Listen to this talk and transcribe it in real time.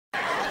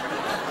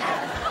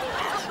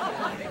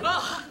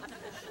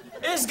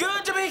It's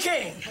good to be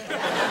king.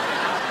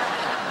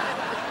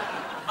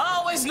 I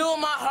always knew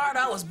in my heart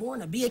I was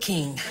born to be a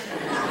king.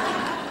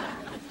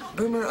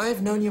 Boomer,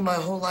 I've known you my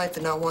whole life,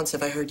 and not once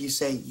have I heard you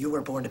say you were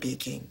born to be a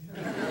king.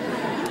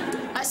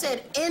 I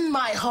said, in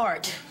my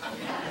heart.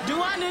 Do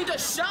I need to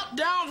shout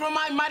down from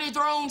my mighty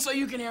throne so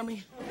you can hear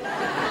me?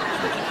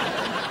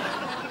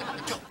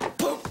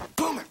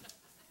 Boomer!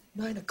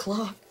 9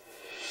 o'clock.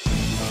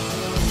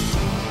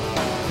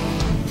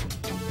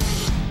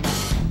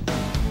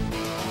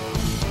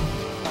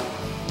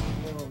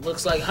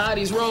 Looks like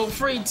hotties roam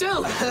free, too. You know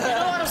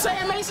what I'm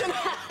saying, Mason?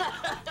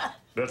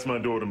 That's my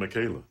daughter,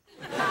 Michaela.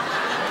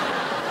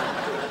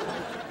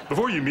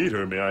 Before you meet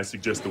her, may I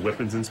suggest a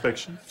weapons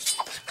inspection?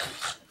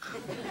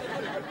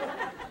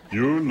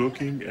 You're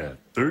looking at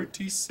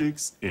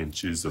 36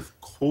 inches of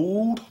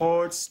cold,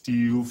 hard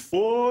steel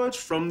forged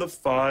from the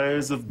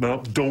fires of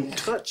Mount... Don't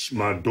touch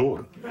my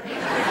daughter.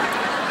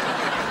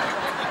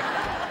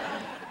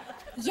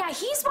 Yeah,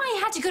 he's why I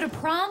had to go to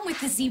prom with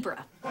the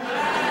zebra.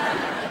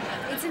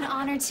 It's an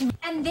honor to me.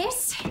 And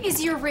this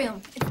is your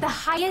room. It's the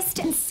highest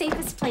and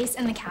safest place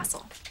in the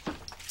castle.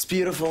 It's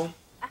beautiful.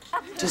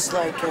 Just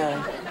like,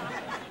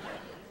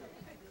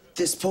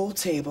 this pool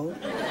table.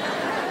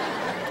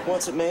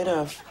 What's it made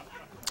of?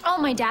 Oh,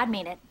 my dad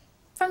made it.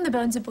 From the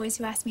bones of boys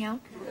who asked me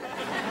out.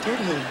 Did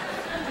he?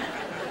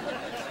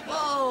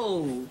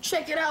 Whoa,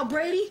 check it out,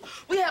 Brady.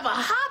 We have a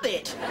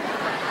hobbit.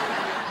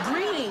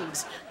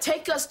 Greetings.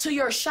 Take us to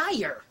your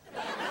shire.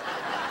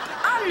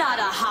 I'm not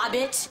a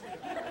hobbit.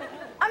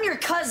 I'm your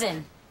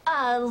cousin.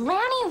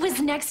 Lanny was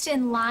next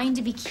in line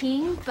to be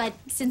king, but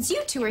since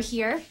you two are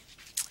here,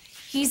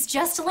 he's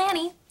just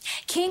Lanny,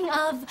 king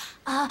of,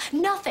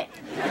 nothing.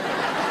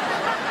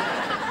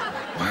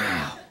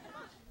 Wow.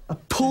 A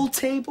pool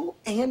table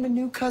and a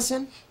new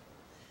cousin?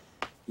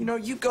 You know,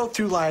 you go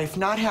through life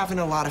not having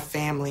a lot of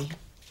family,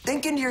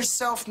 thinking to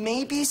yourself,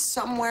 maybe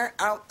somewhere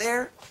out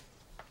there,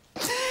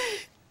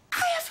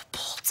 I have a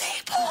pool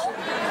table.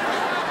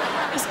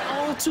 It's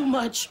all too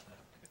much.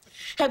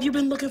 Have you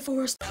been looking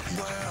for us?